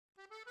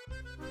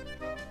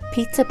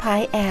Pizza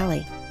Pie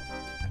Alli.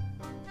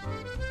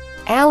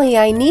 "Alli,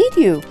 I need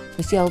you,"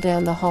 was yelled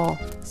down the hall,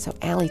 so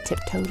Alli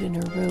tiptoed in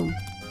her room.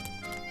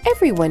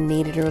 Everyone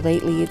needed her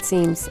lately, it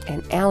seems,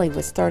 and Alli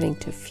was starting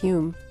to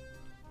fume.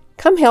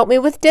 "Come help me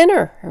with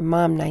dinner," her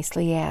mom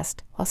nicely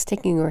asked, while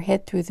sticking her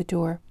head through the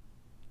door.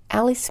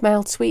 Alli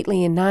smiled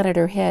sweetly and nodded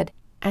her head,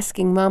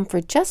 asking Mom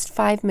for just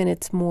 5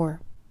 minutes more.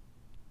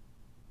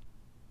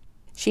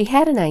 She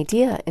had an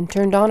idea and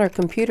turned on her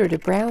computer to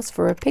browse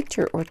for a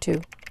picture or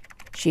two.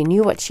 She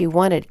knew what she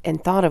wanted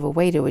and thought of a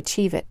way to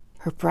achieve it.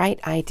 Her bright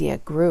idea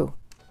grew.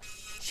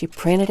 She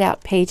printed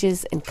out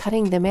pages and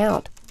cutting them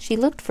out, she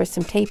looked for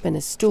some tape and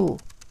a stool.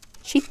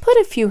 She'd put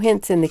a few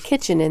hints in the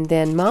kitchen and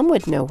then Mom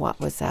would know what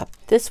was up.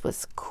 This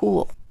was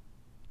cool.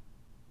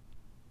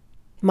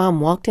 Mom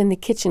walked in the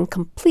kitchen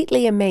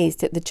completely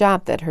amazed at the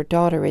job that her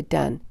daughter had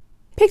done.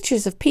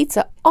 Pictures of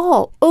pizza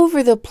all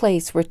over the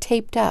place were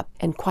taped up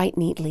and quite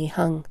neatly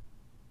hung.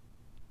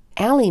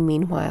 Alli,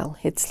 meanwhile,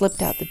 had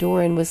slipped out the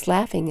door and was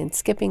laughing and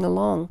skipping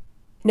along.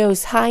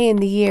 Nose high in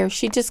the air,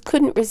 she just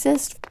couldn't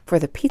resist, for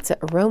the pizza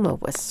aroma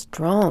was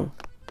strong.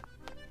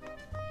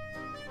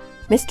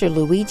 Mr.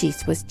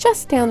 Luigi's was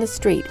just down the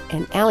street,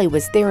 and Alli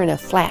was there in a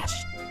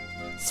flash.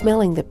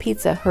 Smelling the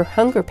pizza, her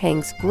hunger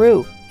pangs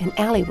grew, and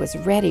Alli was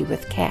ready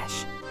with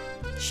cash.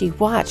 She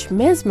watched,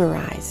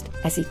 mesmerized,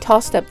 as he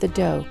tossed up the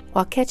dough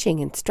while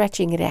catching and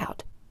stretching it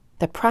out.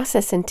 The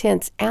process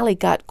intense, Alli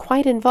got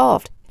quite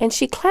involved, and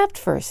she clapped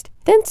first,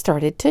 then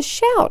started to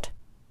shout.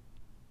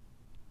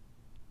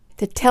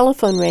 The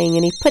telephone rang,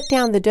 and he put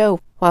down the dough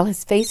while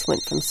his face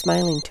went from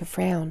smiling to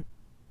frown.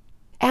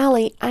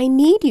 "Alli, I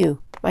need you.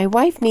 My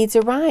wife needs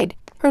a ride.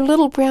 Her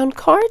little brown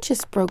car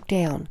just broke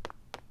down."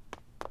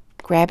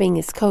 Grabbing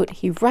his coat,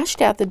 he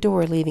rushed out the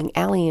door, leaving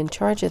Alli in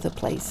charge of the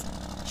place.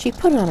 She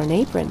put on an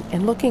apron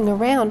and, looking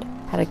around,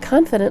 had a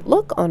confident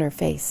look on her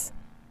face.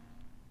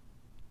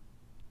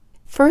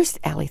 First,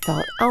 Alli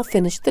thought, "I'll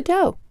finish the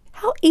dough.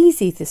 How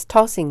easy this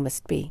tossing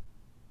must be."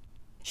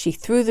 She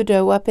threw the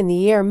dough up in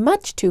the air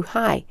much too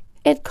high.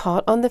 It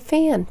caught on the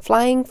fan,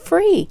 flying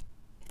free.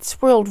 It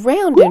swirled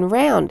round and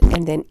round,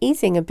 and then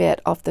easing a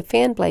bit off the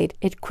fan blade,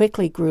 it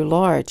quickly grew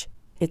large.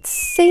 It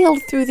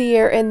sailed through the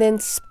air and then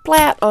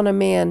splat on a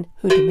man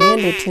who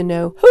demanded to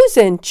know, "Who's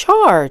in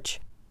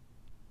charge?"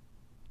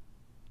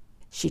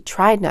 She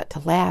tried not to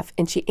laugh,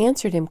 and she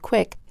answered him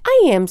quick,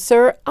 "I am,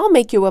 sir. I'll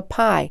make you a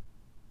pie."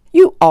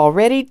 "You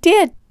already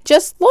did.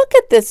 Just look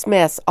at this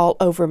mess all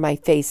over my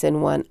face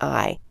and one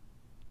eye."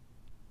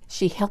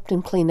 She helped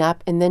him clean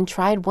up and then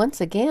tried once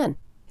again.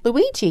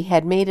 Luigi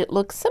had made it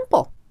look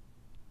simple.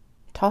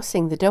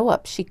 Tossing the dough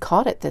up, she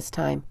caught it this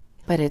time,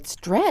 but it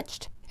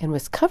stretched and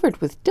was covered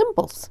with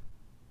dimples.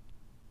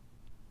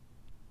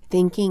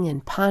 Thinking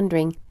and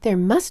pondering, there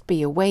must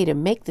be a way to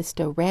make this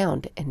dough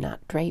round and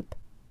not drape.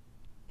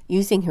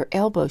 Using her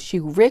elbow, she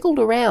wriggled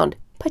around,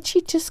 but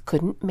she just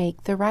couldn't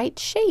make the right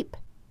shape.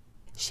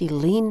 She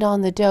leaned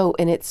on the dough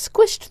and it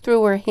squished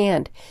through her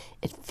hand.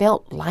 It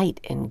felt light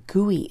and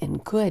gooey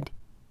and good.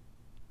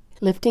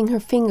 Lifting her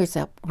fingers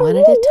up one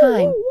at a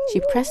time, she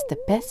pressed the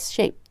best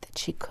shape that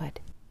she could.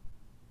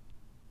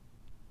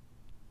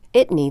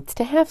 "It needs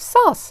to have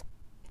sauce."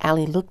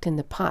 Alli looked in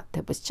the pot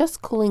that was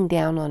just cooling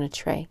down on a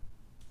tray.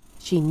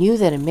 She knew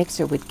that a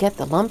mixer would get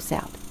the lumps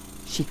out.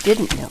 She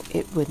didn't know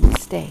it wouldn't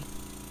stay.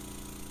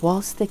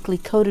 Walls thickly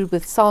coated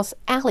with sauce,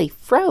 Alli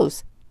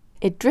froze.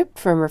 It dripped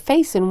from her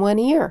face and one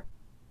ear.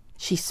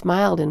 She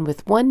smiled, and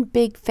with one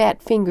big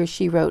fat finger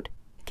she wrote,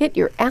 "Get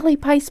your Alli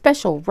Pie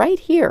special right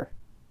here."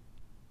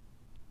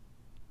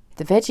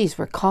 The veggies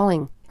were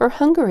calling. Her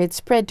hunger had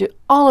spread to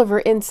all of her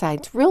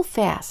insides real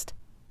fast.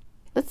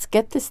 "Let's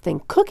get this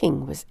thing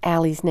cooking," was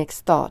Alli's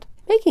next thought.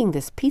 "Making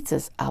this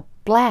pizza's a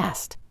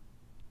blast."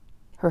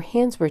 Her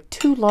hands were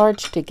too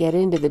large to get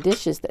into the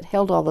dishes that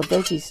held all the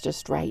veggies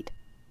just right.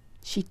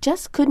 She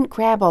just couldn't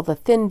grab all the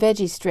thin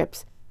veggie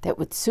strips that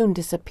would soon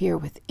disappear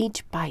with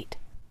each bite.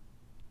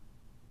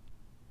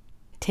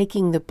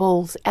 Taking the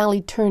bowls, Alli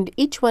turned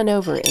each one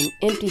over and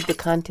emptied the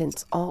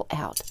contents all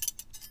out.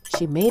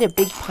 She made a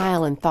big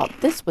pile and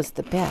thought this was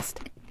the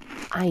best.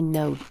 "I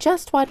know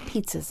just what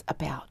pizza's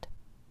about."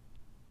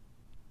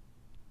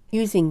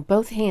 Using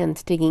both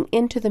hands, digging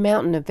into the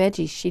mountain of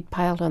veggies she'd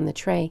piled on the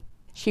tray,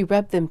 she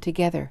rubbed them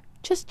together,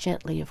 just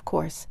gently, of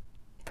course.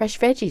 Fresh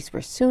veggies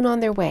were soon on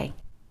their way.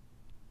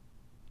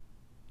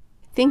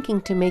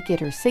 Thinking to make it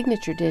her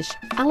signature dish,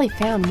 Alli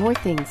found more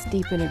things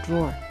deep in a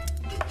drawer.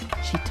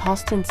 She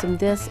tossed in some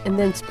this and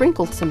then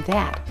sprinkled some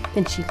that.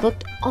 Then she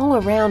looked all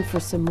around for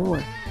some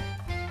more.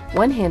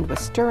 One hand was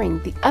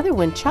stirring, the other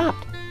one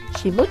chopped.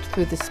 She looked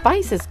through the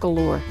spices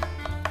galore.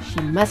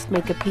 She must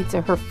make a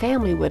pizza her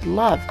family would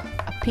love,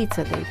 a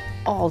pizza they'd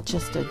all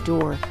just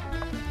adore.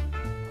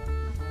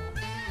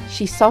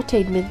 She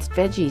sautéed minced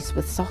veggies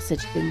with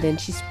sausage, and then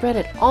she spread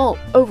it all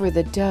over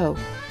the dough.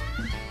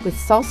 With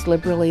sauce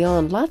liberally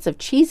on, lots of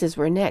cheeses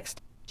were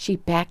next. She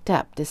backed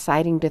up,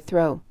 deciding to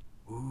throw.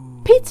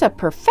 Pizza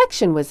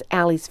perfection was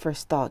Alli's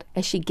first thought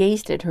as she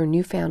gazed at her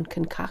newfound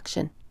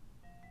concoction.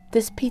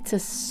 This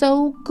pizza's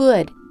so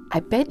good, I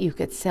bet you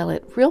could sell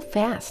it real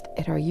fast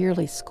at our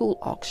yearly school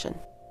auction."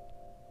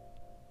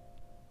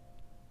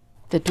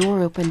 The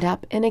door opened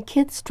up and a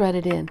kid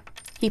strutted in.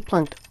 He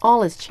plunked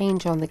all his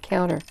change on the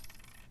counter.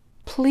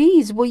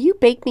 "Please, will you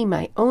bake me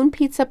my own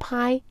pizza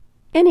pie?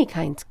 Any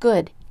kind's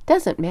good.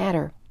 Doesn't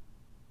matter."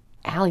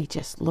 Alli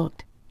just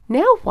looked.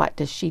 Now what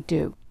does she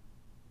do?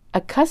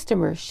 A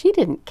customer she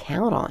didn't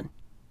count on.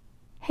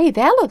 "Hey,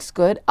 that looks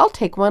good. I'll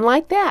take one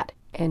like that."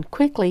 And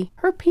quickly,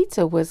 her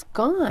pizza was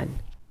gone.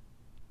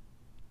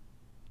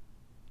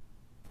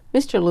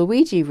 Mr.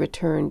 Luigi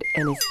returned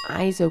and his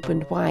eyes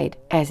opened wide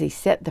as he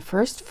set the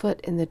first foot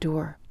in the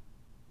door.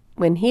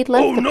 When he'd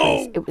left the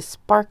place, it was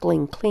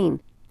sparkling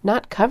clean,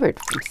 not covered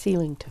from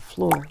ceiling to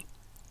floor.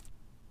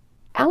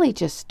 Alli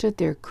just stood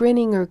there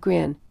grinning her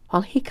grin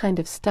while he kind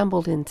of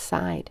stumbled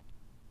inside.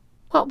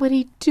 What would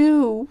he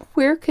do?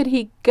 Where could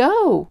he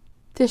go?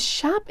 "The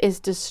shop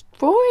is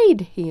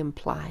destroyed," he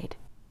implied.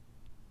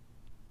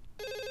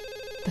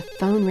 The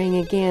phone rang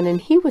again and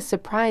he was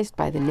surprised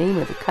by the name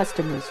of the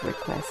customer's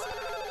request.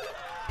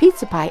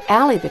 "Pizza Pie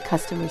Alli," the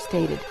customer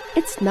stated.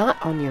 "It's not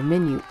on your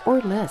menu or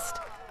list."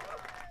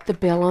 The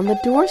bell on the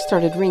door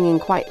started ringing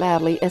quite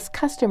loudly as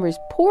customers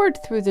poured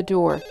through the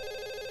door.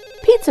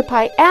 Pizza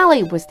Pie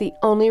Alli was the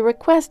only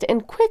request,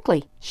 and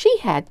quickly she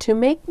had to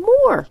make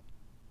more.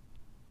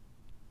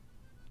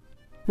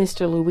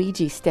 Mr.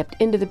 Luigi stepped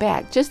into the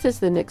back just as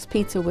the next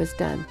pizza was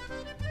done.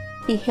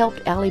 He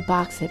helped Alli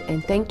box it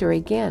and thanked her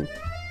again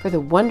for the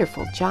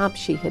wonderful job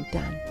she had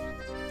done.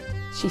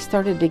 She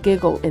started to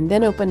giggle and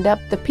then opened up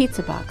the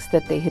pizza box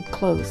that they had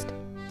closed.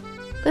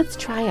 "Let's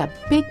try a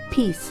big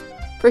piece.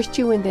 First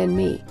you and then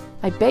me.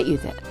 I bet you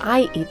that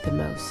I eat the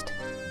most."